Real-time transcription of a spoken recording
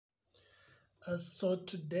So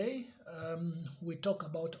today we talk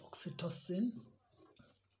about oxytocin.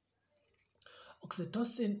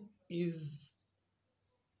 Oxytocin is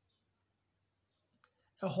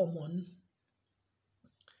a hormone.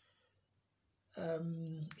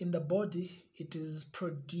 In the body, it is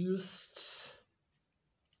produced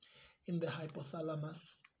in the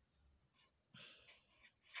hypothalamus.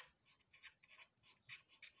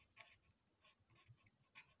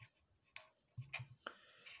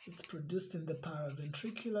 It's produced in the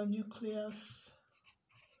paraventricular nucleus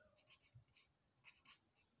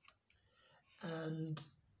and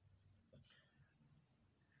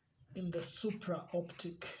in the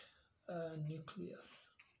supraoptic nucleus.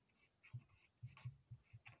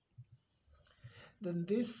 Then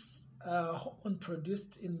this hormone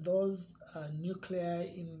produced in those nuclei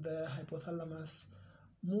in the hypothalamus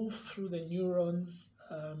move through the neurons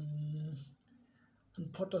and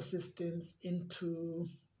portal systems into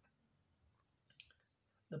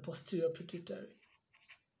the posterior pituitary,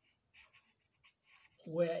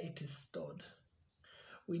 where it is stored.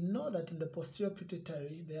 We know that in the posterior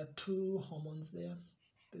pituitary there are two hormones there.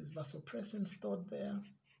 There's vasopressin stored there,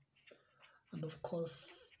 and of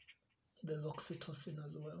course there's oxytocin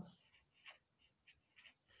as well.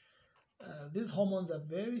 These hormones are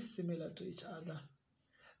very similar to each other.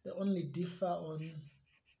 They only differ on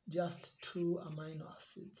just two amino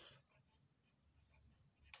acids.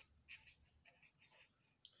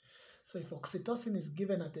 So if oxytocin is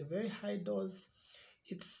given at a very high dose,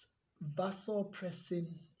 its vasopressin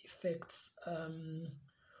effects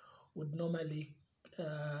would normally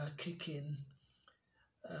kick in.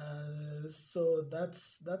 So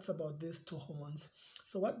that's about these two hormones.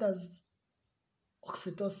 So what does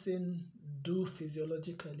oxytocin do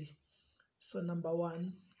physiologically? So number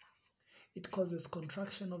one, it causes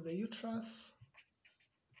contraction of the uterus.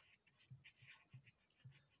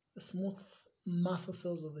 The smooth muscle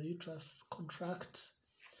cells of the uterus contract.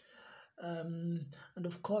 And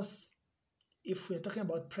of course, if we're talking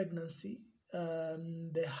about pregnancy,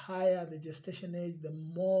 the higher the gestation age, the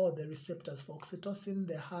more the receptors for oxytocin,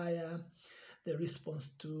 the higher the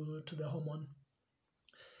response to the hormone.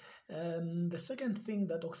 The second thing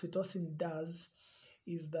that oxytocin does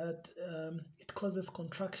is that it causes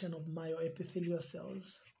contraction of myoepithelial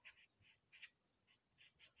cells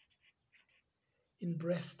in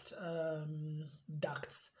breast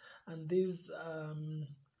ducts, and this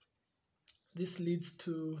leads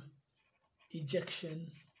to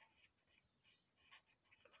ejection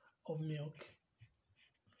of milk.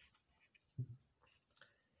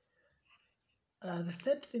 The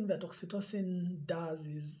third thing that oxytocin does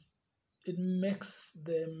is it makes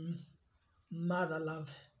the mother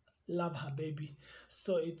love her baby.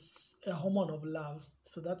 So it's a hormone of love.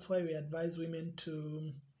 So that's why we advise women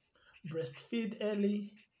to breastfeed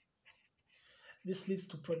early. This leads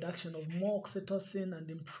to production of more oxytocin and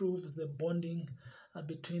improves the bonding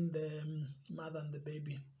between the mother and the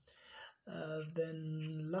baby.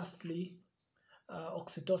 Then lastly,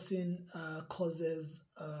 oxytocin causes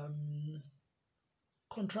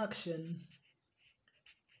contraction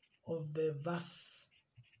of the vas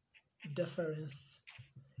deferens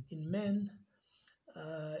in men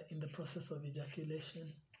in the process of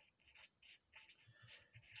ejaculation.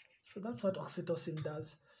 So that's what oxytocin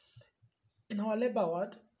does. In our labor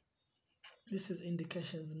ward, this is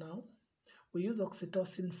indications now. We use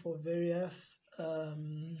oxytocin for various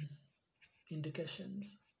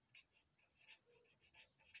indications.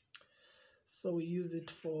 So we use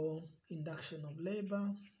it for induction of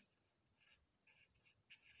labor.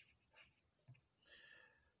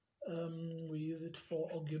 We use it for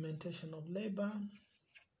augmentation of labor.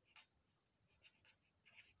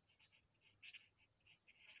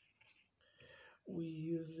 We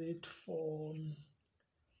use it for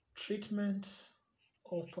treatment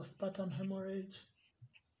of postpartum hemorrhage.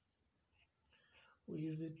 We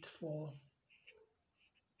use it for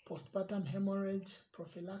postpartum hemorrhage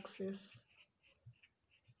prophylaxis.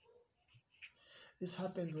 This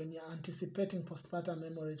happens when you're anticipating postpartum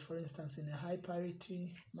hemorrhage, for instance, in a high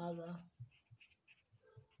parity mother,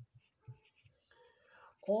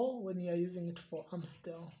 or when you're using it for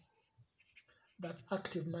Amstel. That's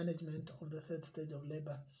active management of the third stage of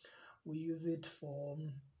labor. We use it for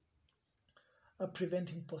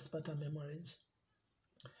preventing postpartum hemorrhage.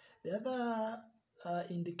 The other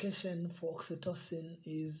indication for oxytocin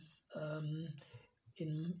is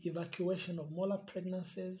in evacuation of molar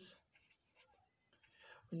pregnancies.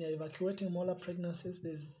 When you're evacuating molar pregnancies,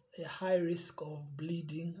 there's a high risk of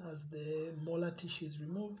bleeding as the molar tissue is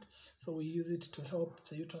removed. So we use it to help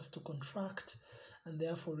the uterus to contract and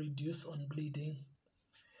therefore reduce on bleeding.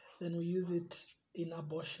 Then we use it in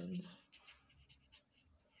abortions.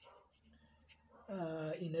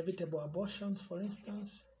 inevitable abortions, for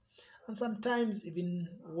instance. And sometimes, even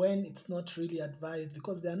when it's not really advised,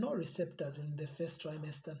 because there are no receptors in the first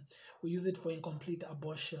trimester, we use it for incomplete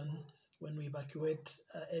abortion when we evacuate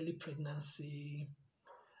early pregnancy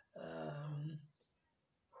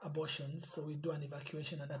abortions. So we do an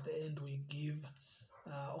evacuation, and at the end, we give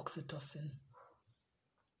oxytocin.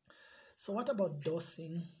 So, what about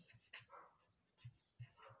dosing?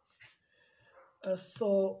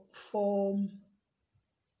 So, for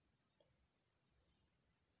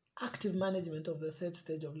active management of the third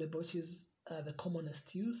stage of labor, which is the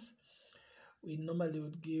commonest use, we normally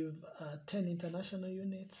would give 10 international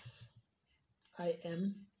units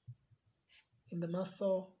IM in the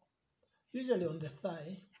muscle, usually on the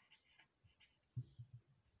thigh.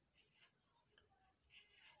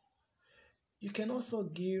 You can also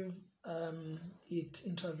give it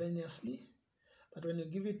intravenously, but when you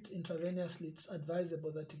give it intravenously, it's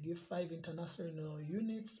advisable that you give 5 international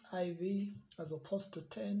units IV as opposed to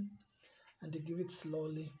 10, and you give it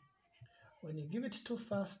slowly. When you give it too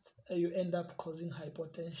fast, you end up causing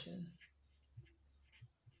hypotension.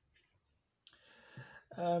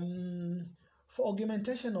 For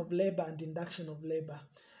augmentation of labor and induction of labor,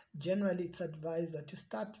 generally it's advised that you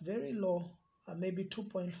start very low, maybe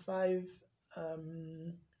 2.5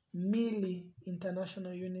 milli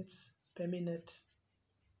international units per minute,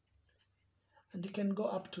 and you can go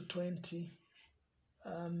up to 20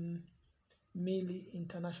 milli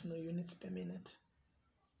international units per minute.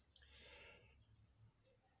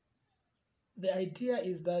 The idea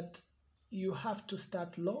is that you have to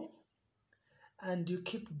start low and you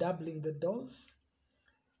keep doubling the dose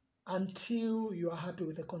until you are happy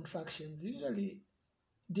with the contractions. Usually,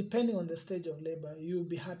 depending on the stage of labor, you'll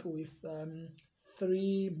be happy with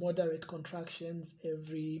 3 moderate contractions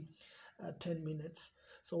every 10 minutes.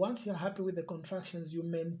 So once you're happy with the contractions, you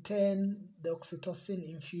maintain the oxytocin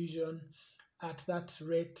infusion at that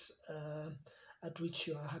rate at which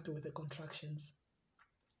you are happy with the contractions.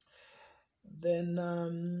 Then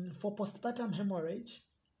for postpartum hemorrhage,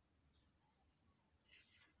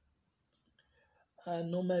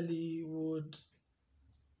 normally would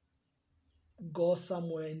go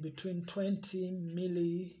somewhere in between 20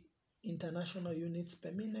 milli international units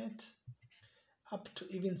per minute up to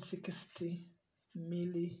even 60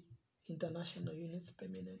 milli international units per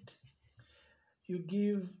minute. You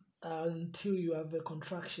give until you have a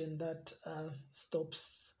contraction that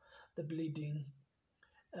stops the bleeding.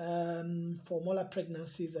 For molar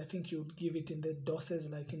pregnancies, I think you would give it in the doses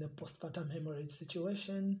like in a postpartum hemorrhage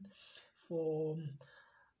situation. For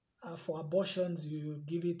abortions, you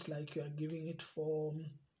give it like you are giving it for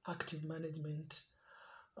active management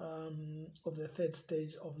of the third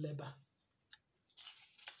stage of labor.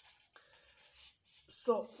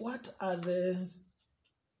 So what are the,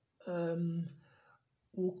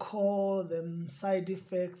 we'll call them side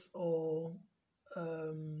effects or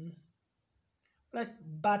like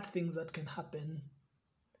bad things that can happen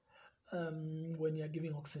when you're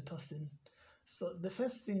giving oxytocin? So the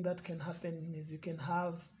first thing that can happen is you can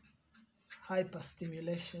have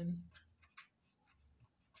hyperstimulation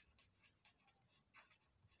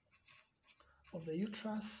of the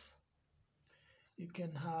uterus. You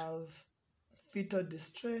can have fetal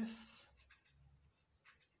distress,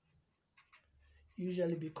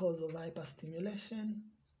 usually because of hyperstimulation.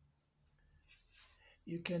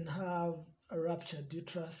 You can have a ruptured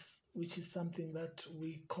uterus, which is something that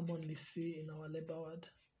we commonly see in our labor ward.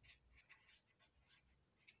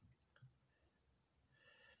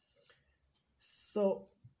 So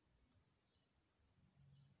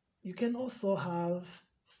you can also have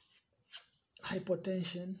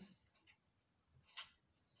hypotension,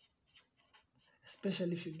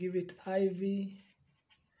 especially if you give it IV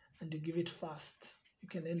and you give it fast. You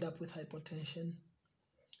can end up with hypotension.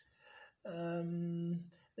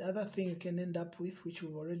 The other thing you can end up with, which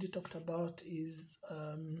we've already talked about, is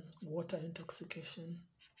water intoxication.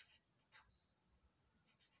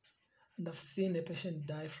 And I've seen a patient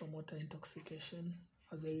die from water intoxication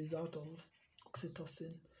as a result of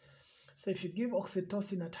oxytocin. So if you give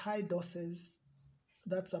oxytocin at high doses,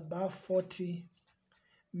 that's above 40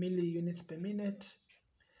 milli units per minute,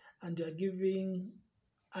 and you're giving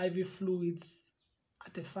IV fluids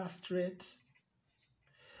at a fast rate,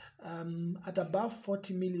 at above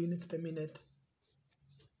 40 milli units per minute,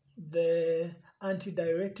 the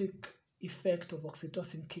antidiuretic effect of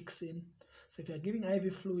oxytocin kicks in. So if you're giving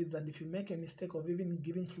IV fluids and if you make a mistake of even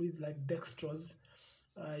giving fluids like dextrose,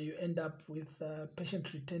 you end up with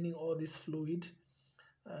patient retaining all this fluid,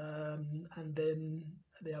 and then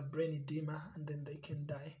they have brain edema, and then they can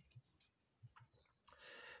die.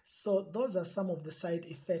 So those are some of the side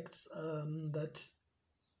effects that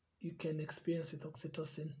you can experience with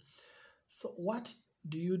oxytocin. So what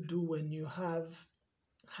do you do when you have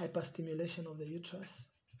hyperstimulation of the uterus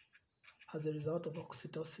as a result of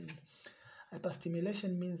oxytocin?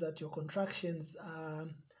 Hyperstimulation means that your contractions are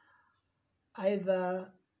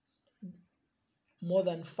either more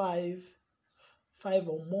than five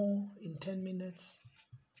or more in 10 minutes,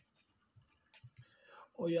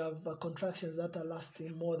 or you have contractions that are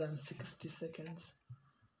lasting more than 60 seconds.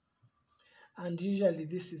 And usually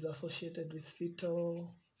this is associated with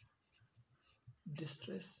fetal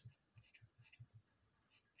distress.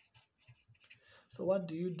 So what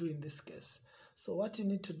do you do in this case? So what you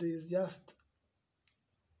need to do is just,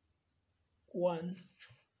 one,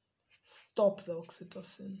 stop the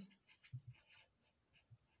oxytocin.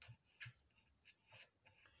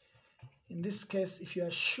 In this case, if you are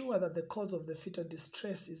sure that the cause of the fetal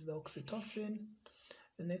distress is the oxytocin,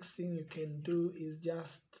 the next thing you can do is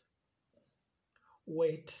just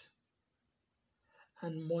wait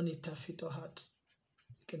and monitor fetal heart.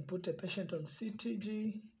 You can put a patient on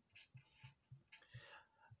CTG,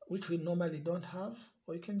 which we normally don't have,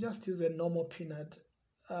 or you can just use a normal PNAD.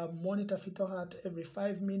 Monitor fetal heart every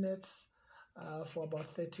 5 minutes for about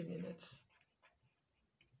 30 minutes.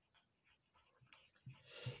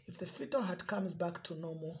 If the fetal heart comes back to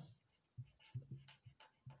normal,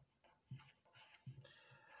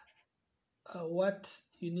 what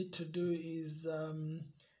you need to do is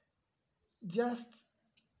just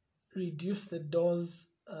reduce the dose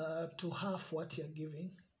to half what you're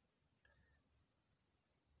giving,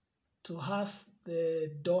 to half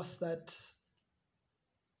the dose that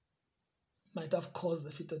might have caused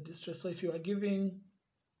the fetal distress. So if you are giving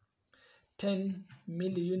 10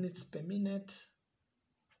 milliunits per minute,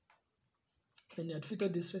 then you had fetal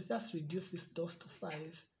distress, just reduce this dose to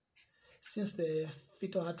 5. Since the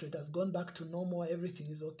fetal heart rate has gone back to normal, everything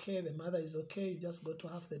is okay, the mother is okay, you just go to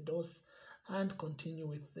half the dose and continue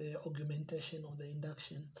with the augmentation or the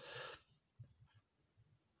induction.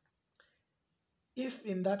 If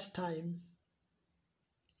in that time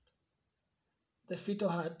the fetal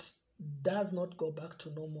heart does not go back to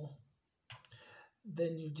normal,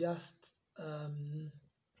 then you just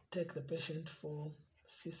take the patient for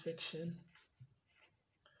C-section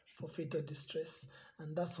for fetal distress.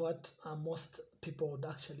 And that's what most people would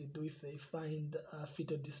actually do if they find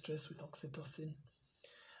fetal distress with oxytocin.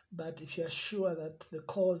 But if you're sure that the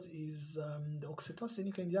cause is the oxytocin,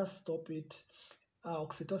 you can just stop it.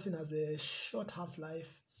 Oxytocin has a short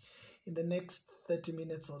half-life. In the next 30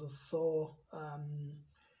 minutes or so,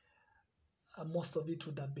 most of it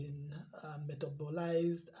would have been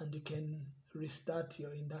metabolized, and you can restart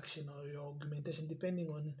your induction or your augmentation depending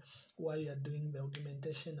on why you are doing the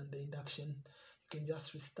augmentation and the induction. You can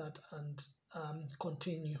just restart and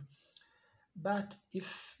continue. But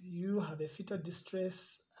if you have a fetal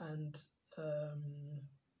distress and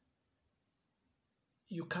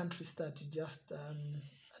you can't restart, you just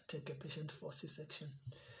take a patient for C-section.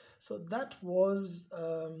 So that was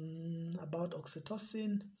about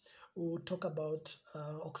oxytocin. We'll talk about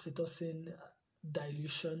oxytocin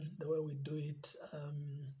dilution, the way we do it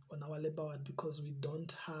on our labor ward, because we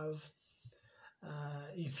don't have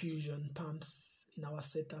infusion pumps in our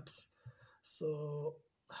setups. So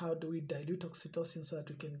how do we dilute oxytocin so that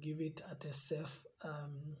we can give it at a safe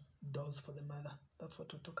dose for the mother? That's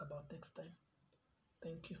what we'll talk about next time.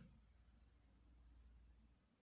 Thank you.